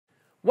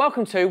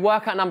Welcome to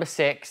workout number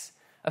 6,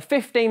 a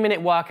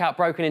 15-minute workout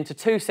broken into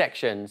 2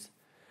 sections.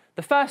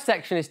 The first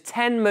section is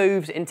 10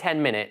 moves in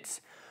 10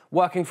 minutes,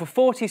 working for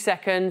 40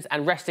 seconds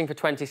and resting for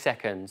 20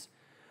 seconds.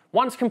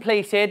 Once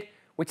completed,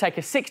 we take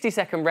a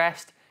 60-second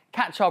rest,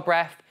 catch our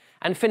breath,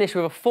 and finish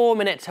with a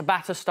 4-minute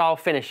Tabata-style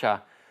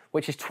finisher,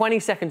 which is 20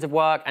 seconds of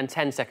work and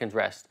 10 seconds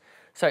rest.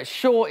 So it's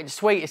short, it's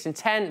sweet, it's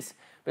intense,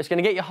 but it's going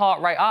to get your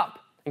heart rate up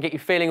and get you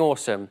feeling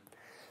awesome.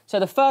 So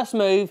the first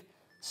move,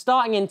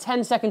 starting in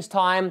 10 seconds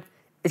time,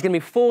 is going to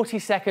be 40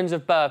 seconds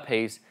of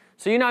burpees.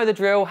 So you know the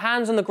drill,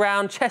 hands on the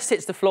ground, chest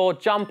hits the floor,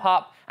 jump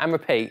up and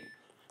repeat.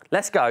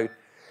 Let's go.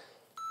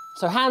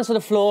 So hands to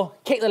the floor,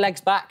 kick the legs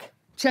back,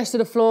 chest to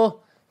the floor,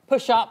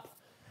 push up,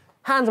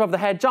 hands above the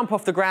head, jump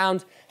off the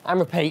ground and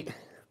repeat.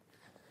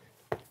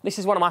 This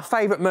is one of my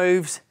favourite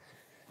moves.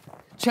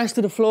 Chest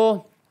to the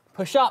floor,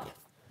 push up,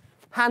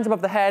 hands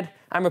above the head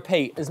and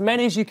repeat. As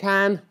many as you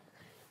can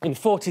in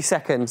 40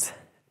 seconds.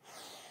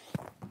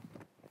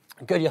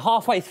 Good, you're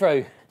halfway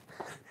through.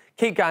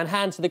 Keep going,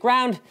 hands to the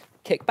ground,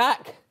 kick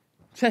back,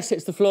 chest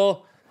hits the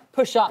floor,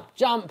 push up,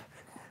 jump,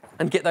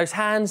 and get those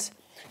hands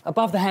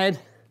above the head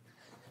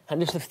and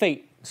just the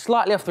feet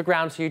slightly off the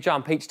ground so you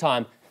jump each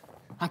time.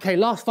 Okay,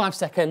 last 5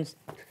 seconds.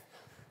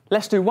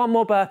 Let's do one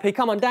more burpee.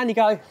 Come on, down you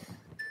go.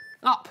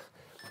 Up.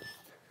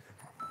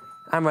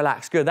 And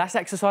relax. Good, that's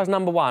exercise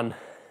number 1.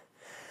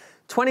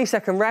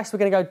 20-second rest. We're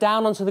going to go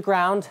down onto the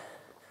ground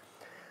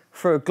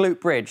for a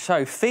glute bridge.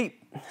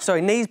 So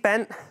knees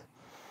bent,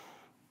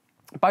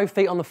 both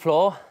feet on the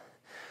floor.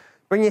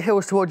 Bring your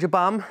heels towards your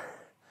bum.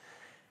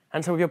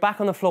 And so with your back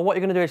on the floor, what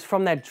you're going to do is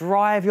from there,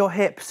 drive your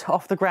hips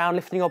off the ground,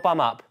 lifting your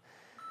bum up.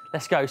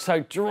 Let's go.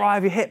 So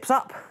drive your hips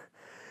up,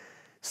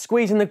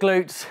 squeezing the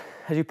glutes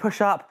as you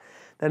push up,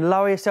 then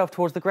lower yourself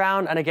towards the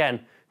ground. And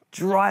again,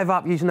 drive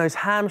up using those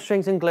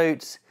hamstrings and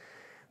glutes.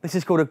 This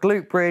is called a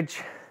glute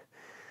bridge.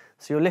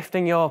 So you're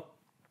lifting your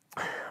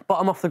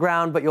bottom off the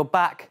ground, but your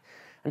back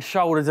and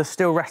shoulders are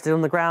still rested on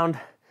the ground.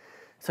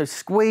 So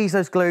squeeze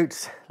those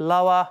glutes,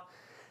 lower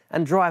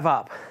and drive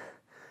up.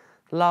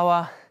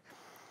 Lower,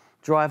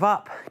 drive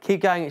up.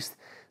 Keep going. It's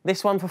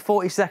this one for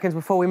 40 seconds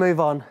before we move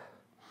on.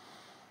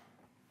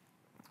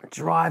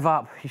 Drive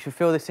up. You should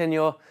feel this in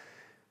your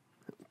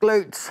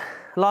glutes.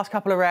 Last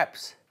couple of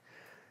reps.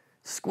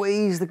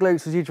 Squeeze the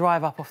glutes as you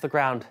drive up off the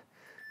ground.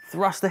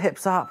 Thrust the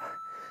hips up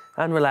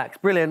and relax.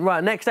 Brilliant.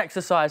 Right, next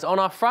exercise on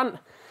our front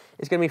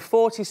is going to be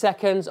 40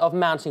 seconds of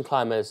mountain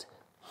climbers.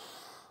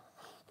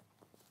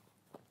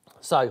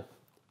 So,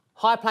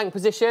 high plank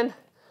position,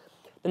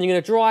 then you're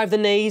going to drive the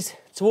knees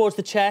towards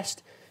the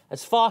chest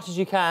as fast as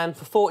you can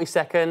for 40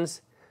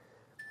 seconds.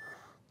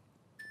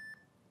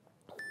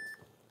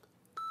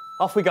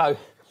 Off we go.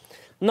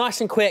 Nice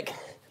and quick.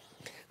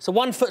 So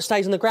one foot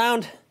stays on the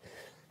ground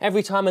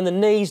every time and the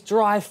knees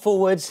drive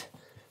forwards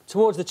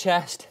towards the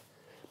chest,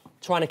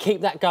 trying to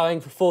keep that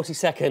going for 40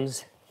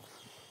 seconds.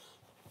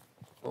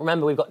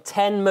 Remember, we've got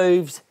 10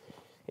 moves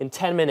in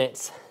 10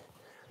 minutes.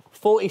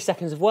 40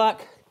 seconds of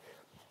work,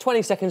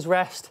 20 seconds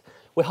rest.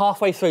 We're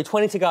halfway through,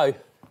 20 to go.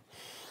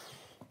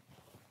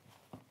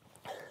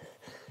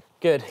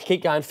 Good,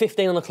 keep going,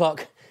 15 on the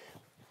clock.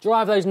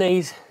 Drive those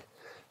knees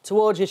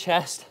towards your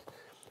chest.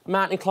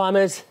 Mountain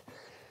climbers.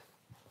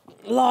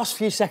 Last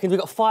few seconds, we've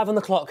got 5 on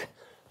the clock.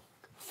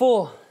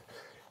 4,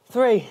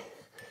 3,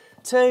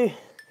 2,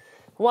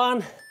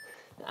 1,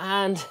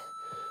 and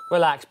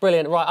relax.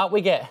 Brilliant, right, up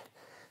we get.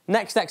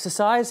 Next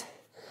exercise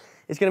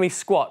is gonna be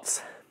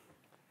squats.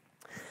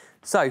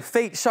 So,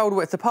 feet shoulder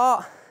width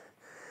apart.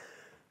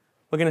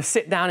 We're going to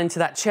sit down into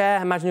that chair.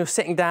 Imagine you're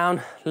sitting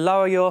down,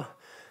 lower your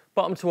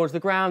bottom towards the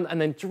ground and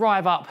then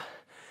drive up.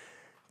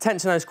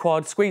 Tension those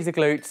quads, squeeze the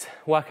glutes,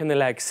 working the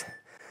legs.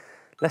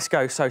 Let's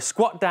go. So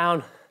squat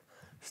down,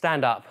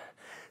 stand up.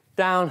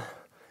 Down,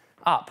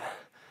 up.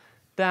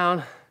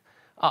 Down,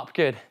 up.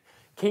 Good.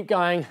 Keep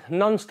going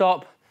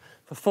non-stop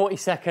for 40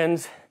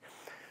 seconds.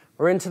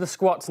 We're into the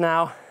squats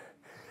now.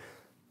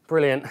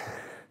 Brilliant.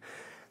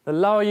 The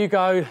lower you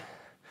go,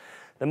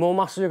 the more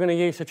muscles you're going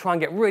to use, so try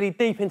and get really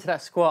deep into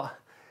that squat.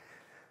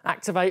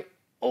 Activate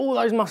all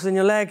those muscles in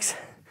your legs.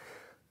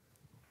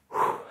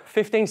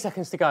 15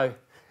 seconds to go.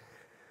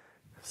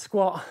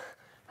 Squat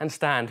and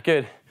stand,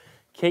 good.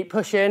 Keep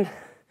pushing.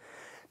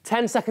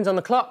 10 seconds on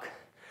the clock.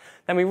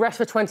 Then we rest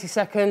for 20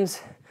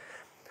 seconds.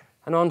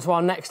 And on to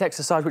our next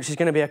exercise, which is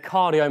going to be a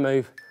cardio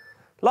move.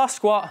 Last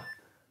squat.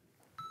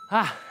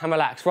 And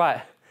relax,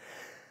 right.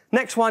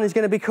 Next one is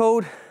going to be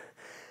called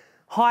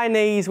high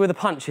knees with the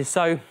punches.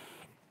 So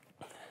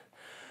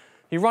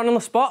you run on the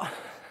spot,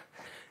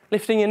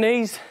 lifting your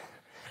knees,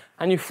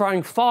 and you're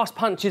throwing fast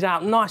punches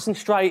out nice and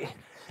straight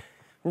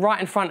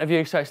right in front of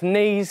you. So it's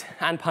knees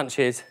and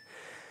punches.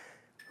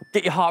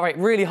 Get your heart rate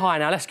really high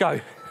now, let's go.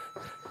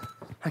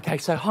 Okay,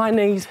 so high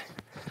knees,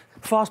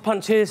 fast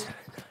punches.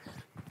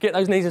 Get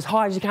those knees as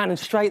high as you can and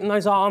straighten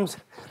those arms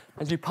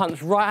as you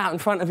punch right out in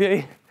front of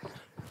you.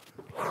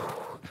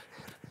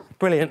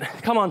 Brilliant,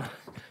 come on.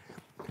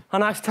 I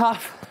know it's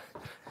tough.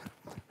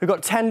 We've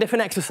got 10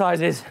 different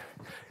exercises.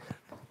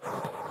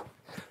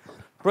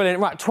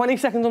 Brilliant, right, 20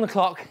 seconds on the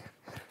clock.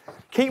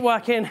 Keep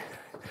working.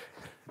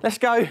 Let's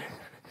go.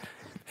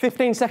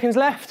 15 seconds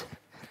left.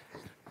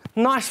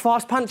 Nice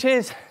fast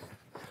punches.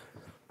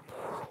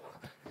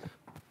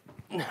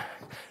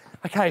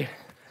 Okay,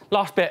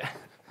 last bit.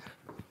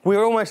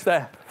 We're almost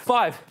there.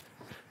 5,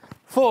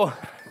 4,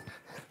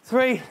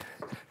 3,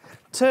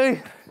 2,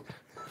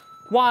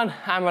 1,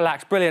 and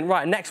relax. Brilliant.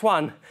 Right, next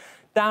one.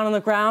 Down on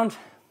the ground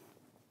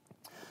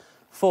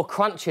for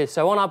crunches.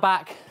 So on our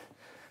back,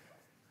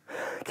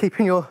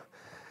 keeping your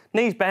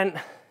knees bent,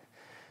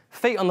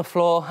 feet on the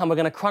floor, and we're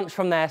going to crunch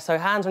from there. So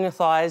hands on your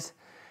thighs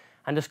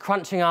and just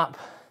crunching up.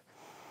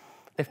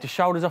 Lift your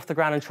shoulders off the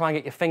ground and try and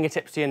get your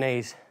fingertips to your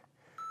knees.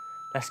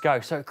 Let's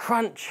go. So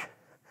crunch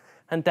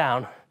and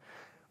down,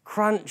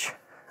 crunch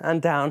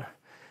and down.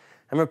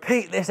 And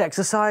repeat this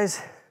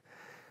exercise,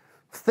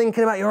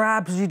 thinking about your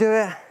abs as you do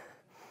it.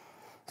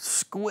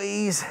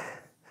 Squeeze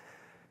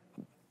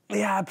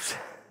the abs.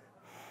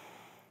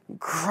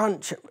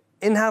 Crunch.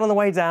 Inhale on the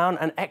way down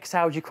and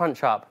exhale as you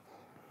crunch up.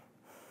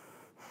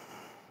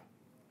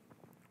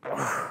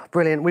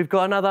 Brilliant. We've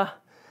got another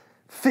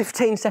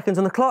 15 seconds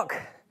on the clock.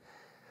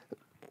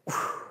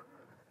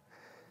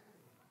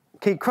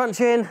 Keep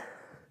crunching.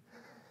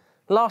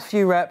 Last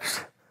few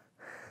reps.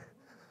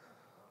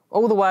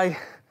 All the way.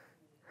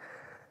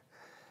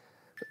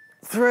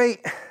 3,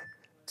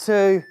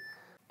 2,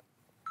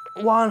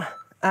 1,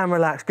 and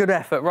relax. Good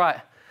effort. Right,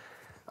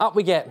 up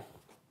we get.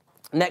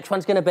 Next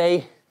one's going to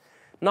be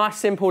nice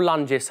simple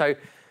lunges. So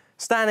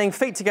standing,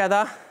 feet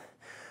together.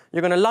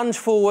 You're going to lunge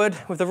forward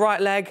with the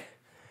right leg,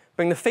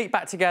 bring the feet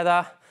back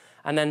together,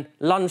 and then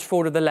lunge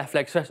forward with the left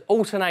leg. So it's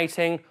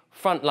alternating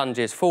front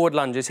lunges, forward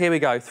lunges. Here we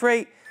go.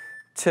 3,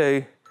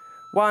 2,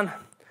 1.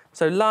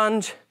 So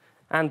lunge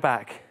and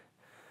back.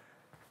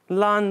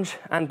 Lunge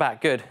and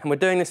back. Good. And we're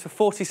doing this for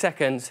 40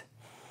 seconds.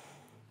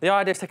 The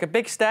idea is take a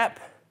big step,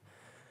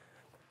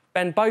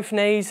 bend both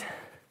knees,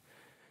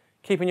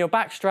 keeping your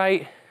back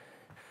straight.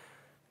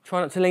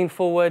 Try not to lean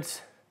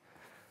forwards.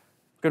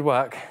 Good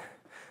work.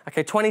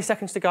 Okay, 20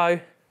 seconds to go.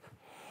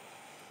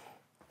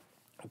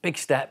 Big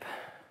step.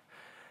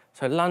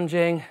 So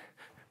lunging,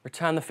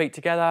 return the feet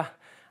together,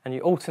 and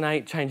you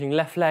alternate, changing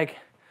left leg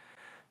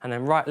and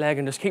then right leg,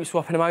 and just keep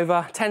swapping them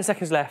over. 10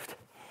 seconds left.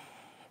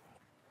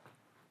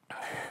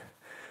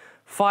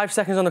 5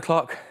 seconds on the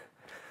clock.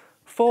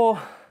 4,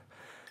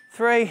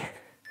 3,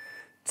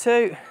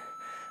 2,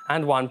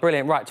 and 1.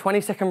 Brilliant. Right,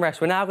 20-second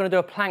rest. We're now going to do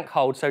a plank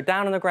hold. So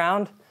down on the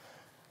ground,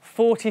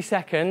 40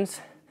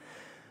 seconds.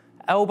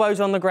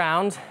 Elbows on the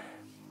ground,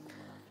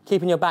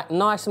 keeping your back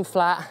nice and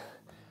flat.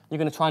 You're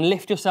going to try and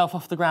lift yourself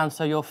off the ground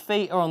so your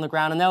feet are on the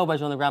ground and the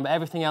elbows are on the ground, but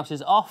everything else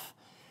is off.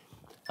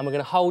 And we're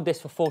going to hold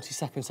this for 40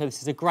 seconds. So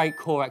this is a great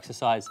core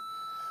exercise.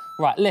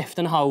 Right, lift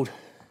and hold.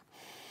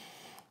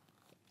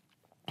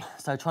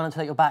 So try not to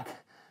let your back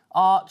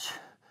arch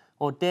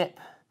or dip,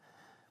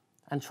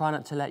 and try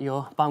not to let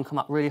your bum come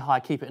up really high.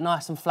 Keep it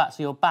nice and flat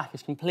so your back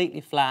is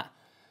completely flat.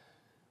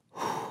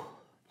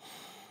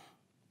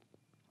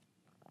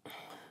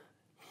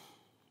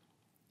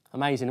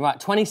 Amazing. Right,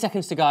 20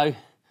 seconds to go.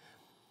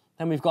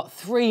 Then we've got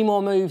 2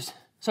 more moves.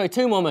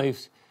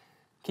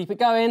 Keep it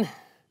going.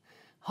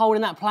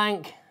 Holding that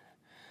plank.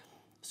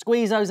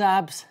 Squeeze those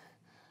abs.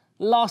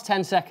 Last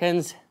 10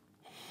 seconds.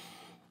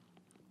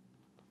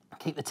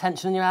 Keep the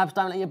tension in your abs.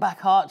 Don't let your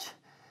back arch.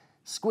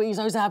 Squeeze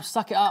those abs,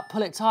 suck it up,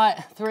 pull it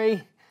tight.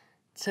 3,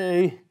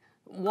 2,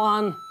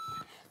 1,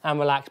 and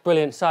relax.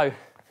 Brilliant. So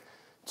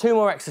 2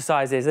 more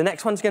exercises. The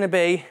next one's going to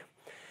be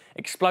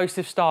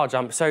explosive star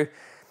jump. So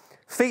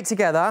feet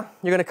together,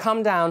 you're going to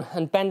come down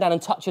and bend down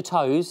and touch your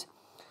toes.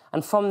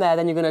 And from there,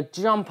 then you're going to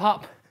jump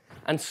up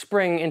and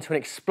spring into an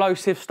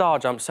explosive star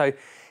jump. So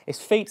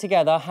it's feet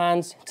together,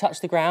 hands touch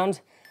the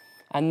ground.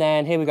 And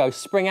then here we go,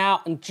 spring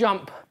out and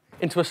jump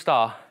into a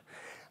star.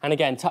 And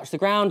again, touch the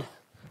ground,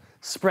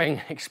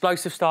 spring,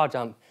 explosive star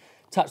jump.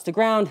 Touch the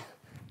ground,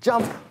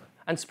 jump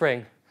and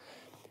spring.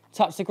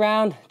 Touch the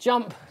ground,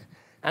 jump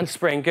and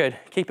spring. Good.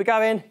 Keep it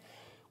going.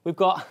 We've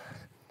got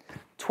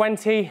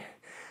 20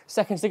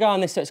 seconds to go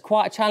on this, so it's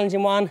quite a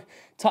challenging one.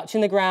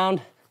 Touching the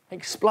ground,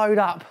 explode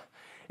up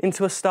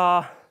into a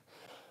star.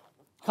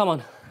 Come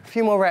on, a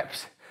few more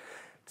reps.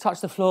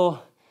 Touch the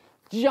floor,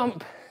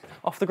 jump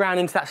off the ground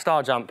into that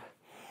star jump.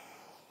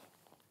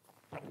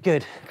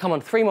 Good. Come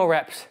on, 3 more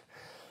reps.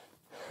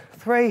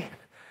 3,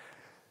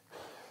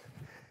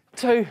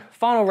 2,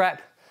 final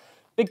rep.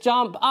 Big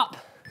jump, up.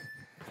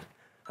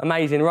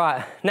 Amazing,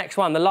 right. Next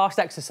one, the last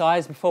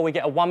exercise before we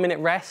get a 1-minute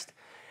rest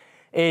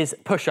is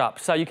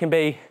push-ups. So you can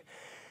be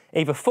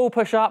either full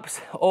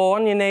push-ups or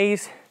on your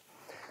knees,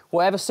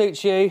 whatever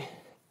suits you.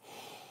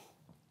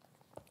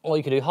 Or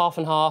you can do half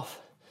and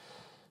half.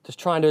 Just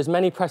try and do as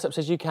many press-ups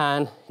as you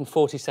can in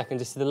 40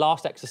 seconds. This is the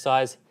last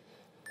exercise.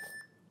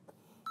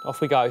 Off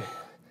we go.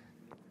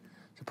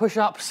 So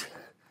push-ups.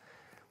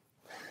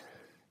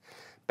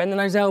 Bending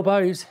those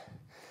elbows.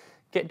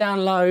 Get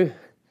down low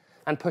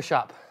and push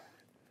up.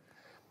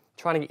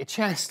 Trying to get your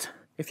chest,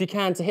 if you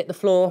can, to hit the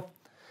floor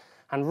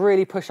and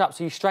really push up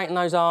so you straighten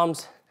those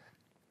arms.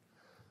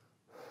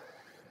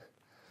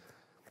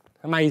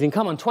 Amazing.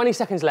 Come on, 20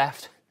 seconds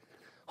left.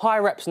 high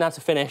reps now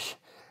to finish.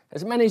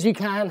 As many as you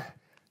can.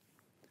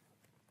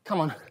 Come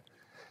on.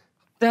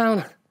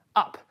 Down,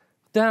 up,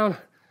 down,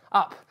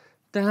 up,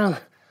 down,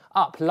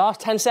 up. Last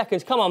 10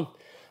 seconds, come on.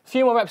 A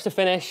few more reps to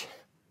finish.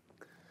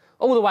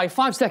 All the way,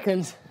 5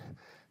 seconds.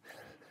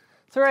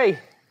 3,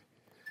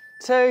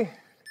 2,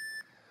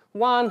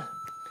 1,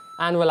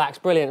 and relax,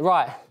 brilliant.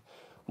 Right,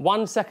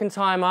 1 second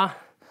timer.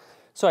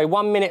 Sorry,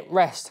 1 minute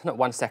rest, not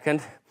 1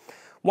 second.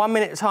 1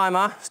 minute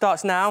timer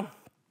starts now.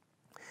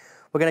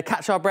 We're gonna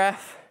catch our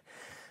breath,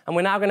 and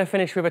we're now gonna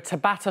finish with a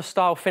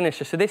Tabata-style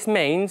finisher. So this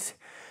means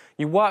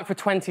you work for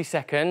 20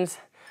 seconds,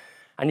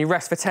 and you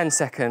rest for 10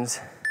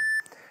 seconds.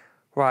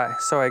 Right,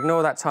 sorry,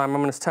 ignore that time.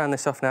 I'm gonna turn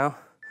this off now.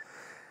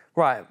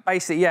 Right,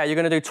 basically, yeah, you're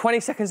gonna do 20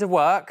 seconds of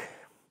work,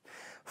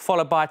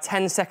 followed by a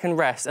 10-second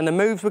rest. And the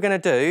moves we're gonna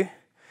do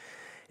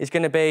is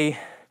gonna be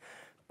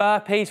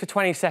burpees for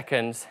 20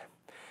 seconds,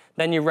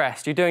 then you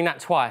rest. You're doing that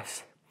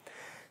twice.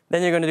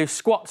 Then you're gonna do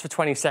squats for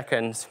 20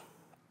 seconds.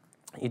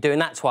 You're doing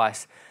that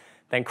twice.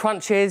 Then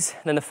crunches,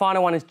 then the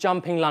final one is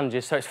jumping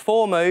lunges. So it's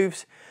 4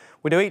 moves.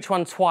 We do each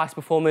one twice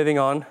before moving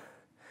on.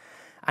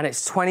 And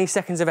it's 20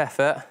 seconds of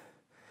effort,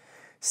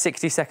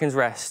 60 seconds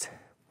rest.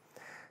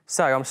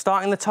 So I'm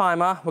starting the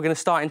timer. We're gonna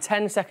start in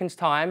 10 seconds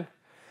time.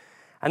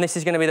 And this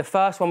is gonna be the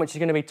first one, which is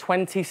gonna be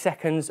 20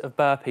 seconds of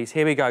burpees.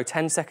 Here we go,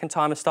 10-second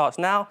timer starts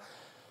now.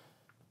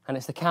 And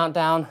it's the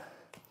countdown.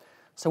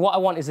 So what I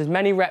want is as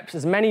many reps,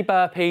 as many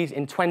burpees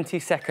in 20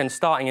 seconds,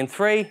 starting in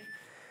 3,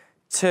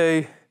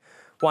 2,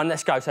 1,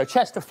 let's go. So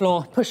chest to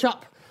floor, push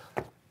up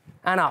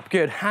and up,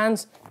 good.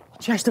 Hands,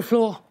 chest to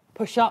floor,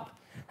 push up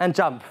and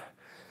jump.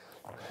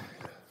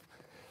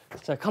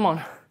 So come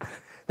on.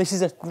 This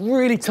is a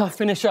really tough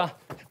finisher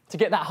to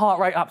get that heart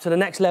rate up to the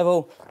next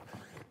level.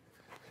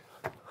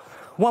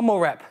 1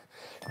 more rep.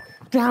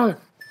 Down,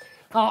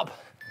 up,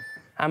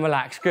 and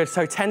relax. Good,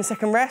 so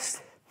 10-second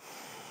rest.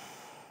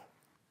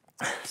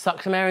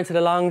 Suck some air into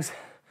the lungs.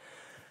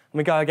 And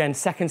we go again,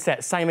 second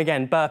set, same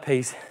again,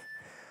 burpees.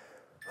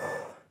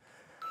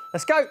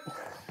 Let's go.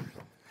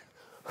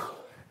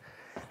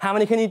 How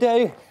many can you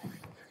do?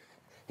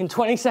 In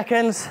 20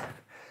 seconds.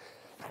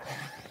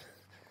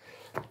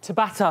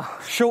 Tabata,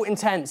 short,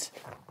 intense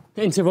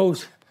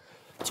intervals.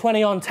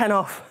 20 on, 10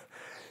 off.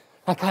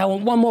 Okay, I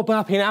want 1 more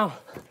burpee now.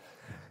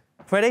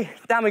 Ready?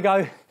 Down we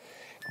go.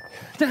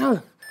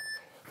 Down,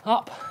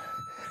 up,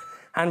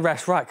 and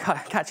rest. Right,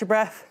 catch your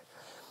breath.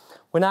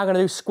 We're now gonna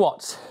do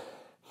squats.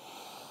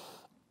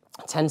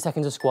 10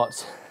 seconds of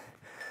squats.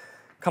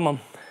 Come on.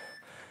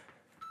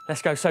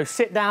 Let's go. So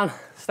sit down,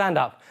 stand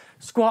up.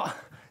 Squat,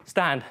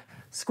 stand.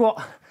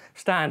 Squat,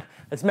 stand.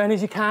 As many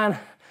as you can.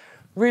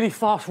 Really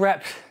fast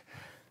reps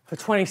for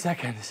 20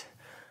 seconds.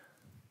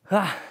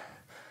 Ah,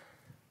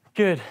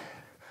 good.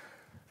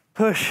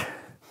 Push.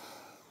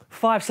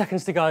 5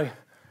 seconds to go.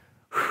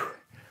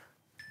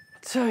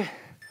 2,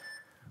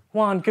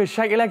 1, good.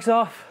 Shake your legs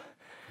off.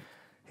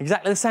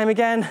 Exactly the same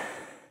again.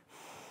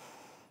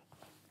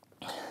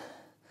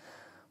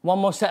 1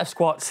 more set of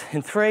squats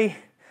in 3,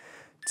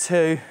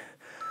 2,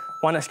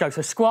 1, let's go.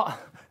 So squat,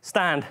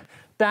 stand,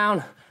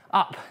 down,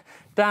 up,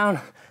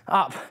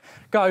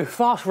 go.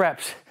 Fast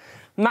reps,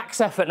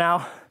 max effort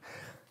now.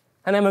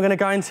 And then we're gonna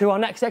go into our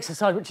next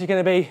exercise, which is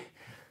gonna be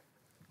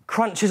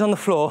crunches on the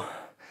floor.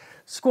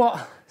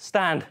 Squat,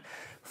 stand,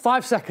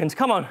 5 seconds,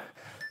 come on.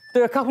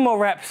 Do a couple more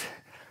reps.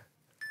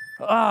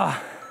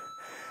 Ah,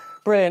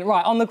 brilliant.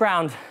 Right, on the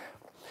ground.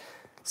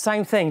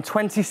 Same thing,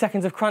 20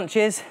 seconds of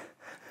crunches.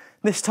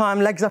 This time,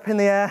 legs up in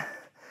the air.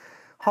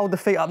 Hold the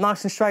feet up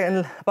nice and straight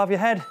and above your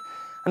head.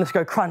 And let's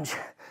go crunch.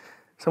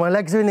 So my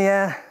legs are in the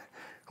air.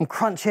 I'm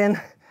crunching,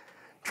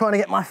 trying to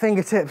get my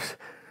fingertips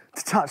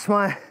to touch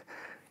my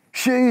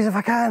shoes if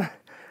I can.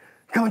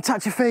 Come and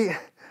touch your feet.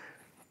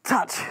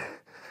 Touch.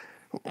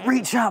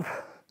 Reach up.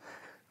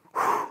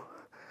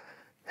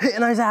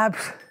 Hitting those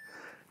abs.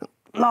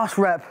 Last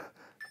rep.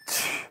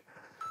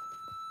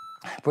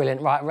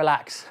 Brilliant, right,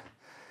 relax.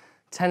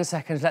 10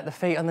 seconds, let the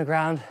feet on the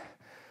ground.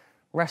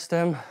 Rest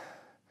them.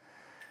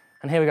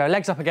 And here we go,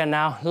 legs up again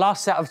now.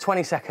 Last set of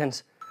 20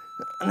 seconds.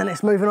 And then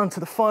it's moving on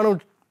to the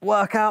final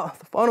workout,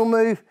 the final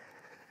move.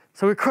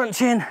 So we're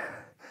crunching.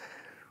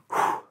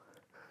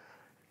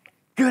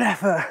 Good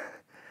effort.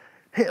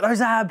 Hit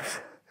those abs.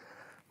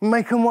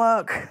 Make them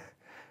work.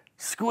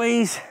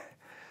 Squeeze.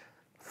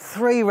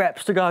 3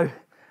 reps to go.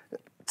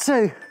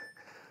 2.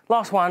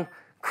 Last one.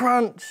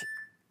 Crunch.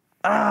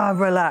 Ah,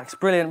 relax.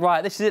 Brilliant.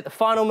 Right, this is it, the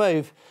final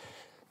move.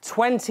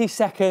 20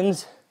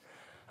 seconds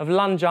of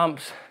lunge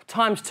jumps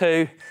times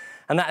 2,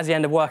 and that is the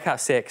end of workout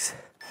 6.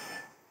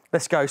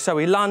 Let's go. So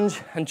we lunge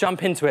and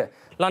jump into it.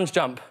 Lunge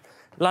jump,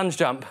 lunge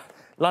jump,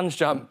 lunge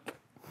jump.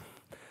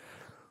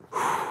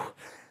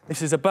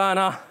 This is a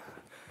burner.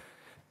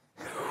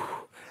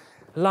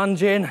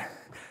 Lunge in,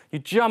 you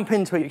jump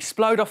into it, you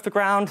explode off the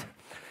ground.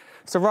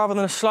 So rather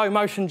than a slow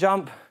motion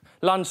jump,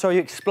 lunge so you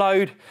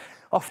explode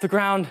off the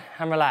ground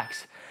and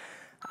relax.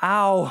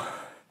 Ow.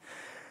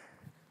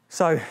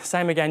 So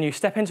same again, you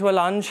step into a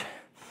lunge,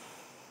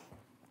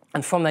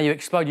 and from there you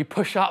explode, you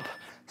push up,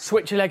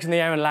 switch your legs in the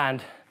air and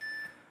land.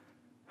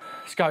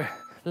 Let's go.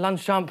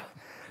 lunge jump,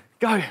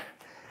 go,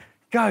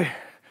 go.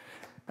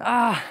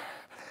 Ah,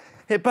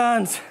 it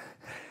burns.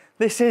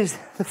 This is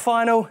the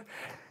final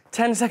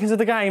 10 seconds of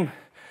the game.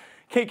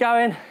 Keep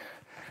going,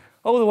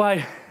 all the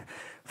way.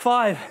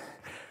 5,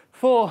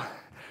 4,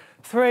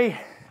 3,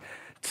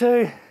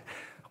 2,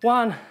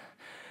 1.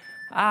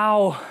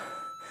 Ow.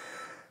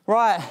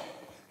 Right,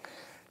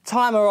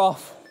 timer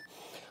off,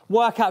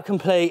 workout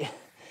complete.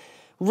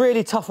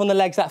 Really tough on the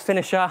legs, that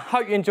finisher.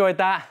 Hope you enjoyed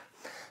that.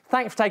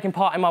 Thanks for taking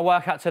part in my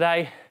workout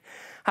today.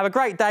 Have a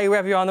great day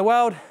wherever you are in the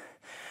world,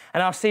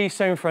 and I'll see you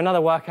soon for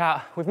another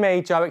workout with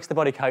me, Joe Wicks, the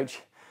Body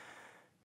Coach.